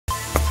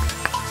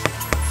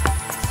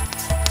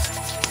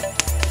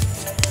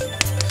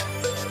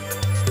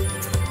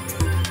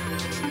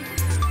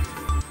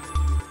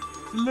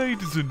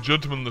Ladies and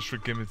gentlemen, let's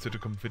get into the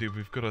video.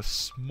 We've got a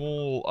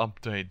small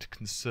update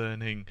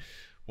concerning,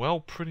 well,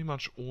 pretty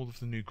much all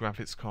of the new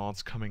graphics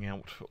cards coming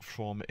out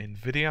from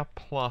Nvidia,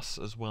 plus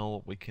as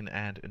well we can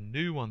add a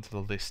new one to the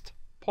list,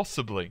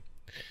 possibly.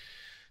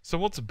 So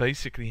what's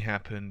basically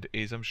happened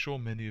is, I'm sure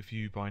many of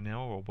you by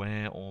now are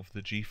aware of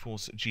the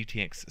GeForce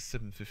GTX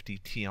 750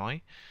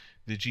 Ti,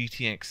 the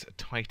GTX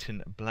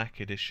Titan Black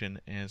Edition,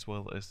 as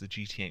well as the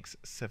GTX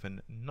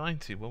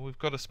 790. Well, we've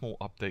got a small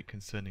update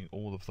concerning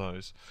all of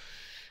those.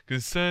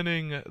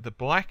 Concerning the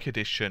Black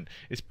Edition,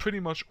 it's pretty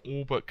much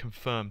all but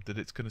confirmed that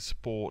it's going to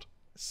support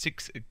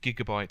 6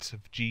 GB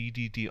of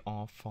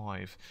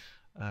GDDR5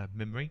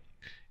 memory.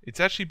 It's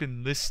actually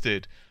been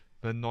listed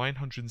for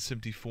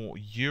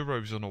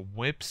 €974 on a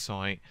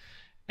website,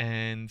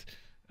 and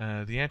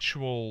the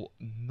actual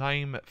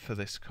name for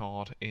this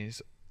card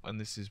is, and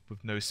this is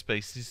with no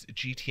spaces,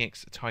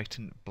 GTX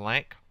Titan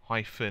Black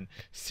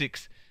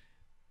 -6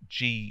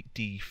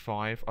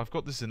 GD5. I've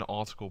got this in an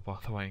article, by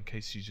the way, in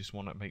case you just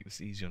want to make this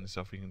easy on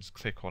yourself. You can just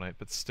click on it,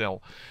 but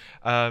still.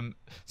 So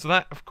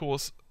that, of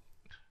course,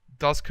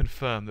 does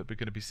confirm that we're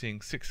going to be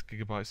seeing 6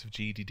 GB of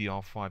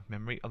GDDR5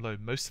 memory, although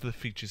most of the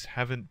features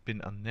haven't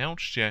been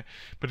announced yet,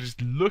 but it's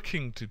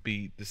looking to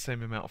be the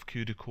same amount of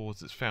CUDA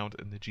cores that's found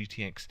in the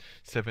GTX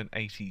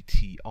 780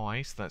 Ti,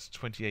 so that's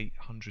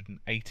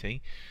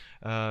 2880.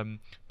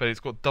 But it's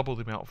got double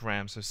the amount of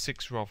RAM, so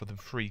 6 rather than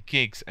 3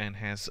 gigs, and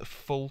has a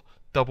full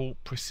double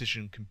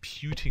precision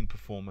computing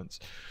performance,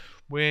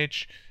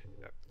 which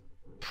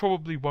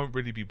probably won't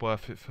really be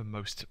worth it for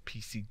most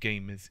PC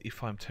gamers.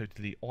 If I'm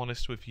totally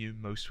honest with you,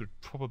 most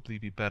would probably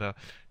be better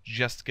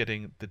just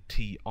getting the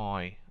Ti,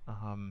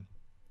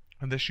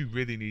 unless you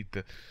really need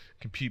the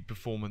compute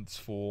performance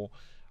for,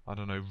 I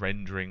don't know,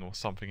 rendering or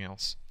something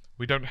else.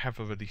 We don't have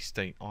a release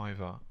date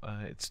either.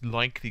 It's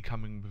likely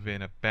coming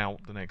within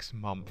about the next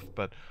month,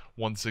 but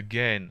once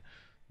again,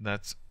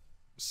 that's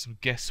some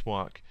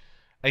guesswork.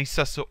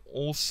 Asus are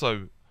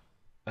also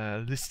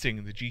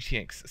listing the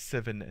GTX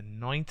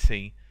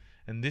 790,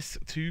 and this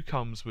too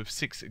comes with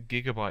 6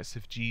 GB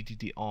of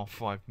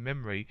GDDR5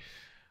 memory,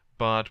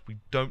 but we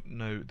don't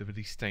know the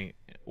release date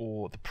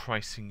or the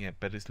pricing yet,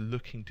 but it's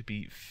looking to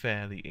be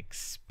fairly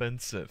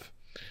expensive.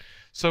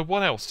 So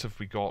what else have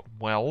we got?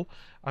 Well,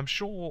 I'm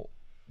sure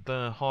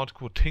the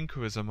hardcore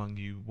tinkerers among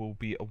you will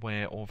be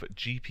aware of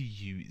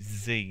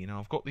GPU-Z.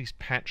 Now, I've got these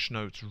patch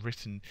notes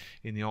written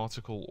in the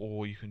article,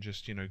 or you can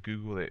just,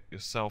 Google it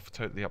yourself,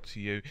 totally up to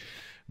you.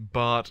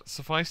 But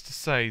suffice to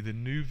say, the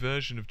new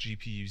version of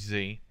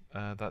GPU-Z,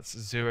 that's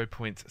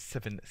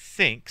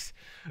 0.76,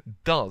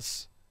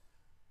 does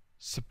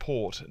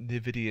support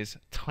Nvidia's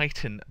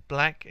Titan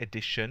Black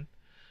Edition.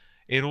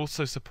 It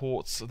also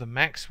supports the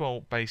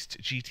Maxwell-based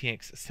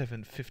GTX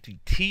 750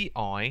 Ti,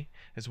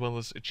 as well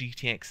as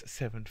GTX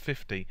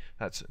 750.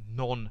 That's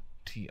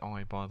non-Ti,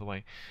 by the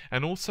way.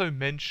 And also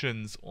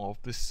mentions of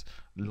this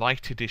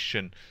lite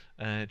edition,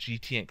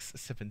 GTX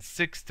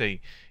 760.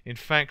 In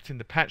fact, in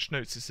the patch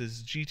notes it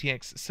says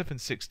GTX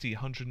 760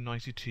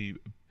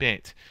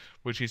 192-bit,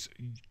 which is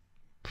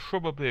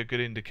probably a good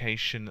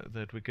indication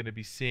that we're going to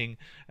be seeing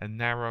a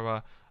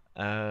narrower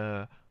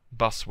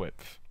bus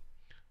width.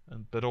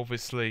 But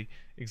obviously,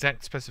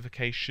 exact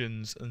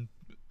specifications and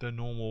the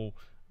normal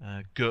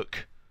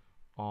GUC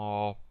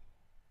are,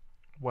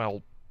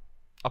 well,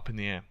 up in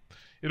the air.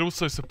 It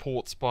also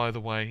supports, by the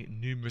way,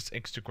 numerous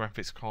extra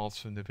graphics cards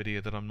from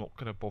Nvidia that I'm not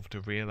going to bother to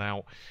reel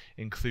out,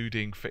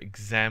 including, for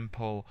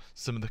example,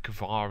 some of the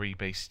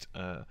Keplar-based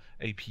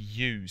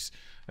APUs.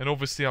 And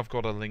obviously, I've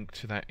got a link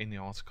to that in the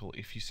article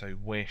if you so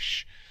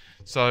wish.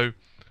 So,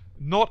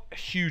 not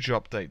huge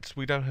updates.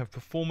 We don't have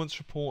performance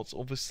reports.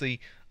 Obviously,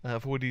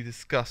 I've already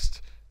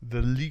discussed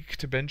the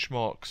leaked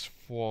benchmarks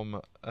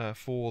from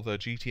for the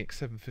GTX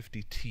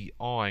 750 Ti.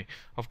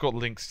 I've got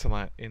links to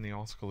that in the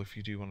article if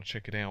you do want to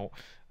check it out.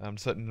 I'm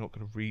certainly not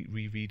going to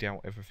reread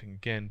out everything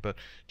again, but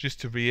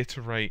just to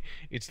reiterate,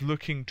 it's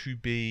looking to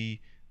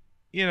be,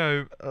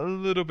 a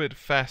little bit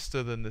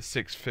faster than the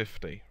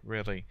 650,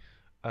 really,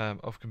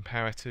 of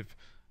comparative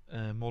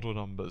model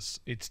numbers.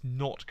 It's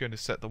not going to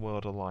set the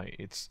world alight.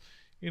 It's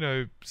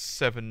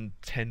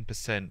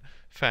 7-10%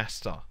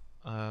 faster.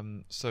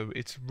 So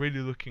it's really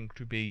looking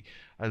to be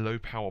a low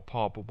power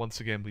part, but once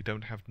again we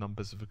don't have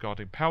numbers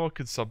regarding power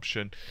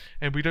consumption,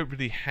 and we don't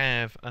really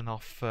have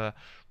enough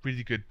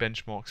really good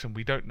benchmarks, and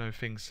we don't know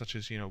things such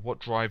as what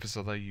drivers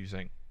are they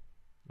using,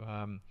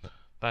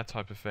 that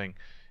type of thing.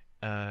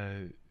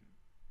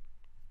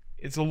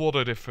 It's a lot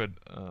of different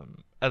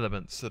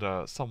elements that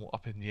are somewhat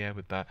up in the air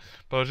with that,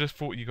 but I just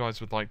thought you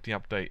guys would like the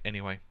update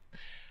anyway.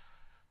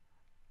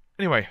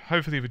 Anyway,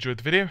 hopefully you've enjoyed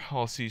the video.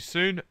 I'll see you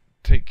soon.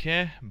 Take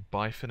care.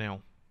 Bye for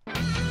now.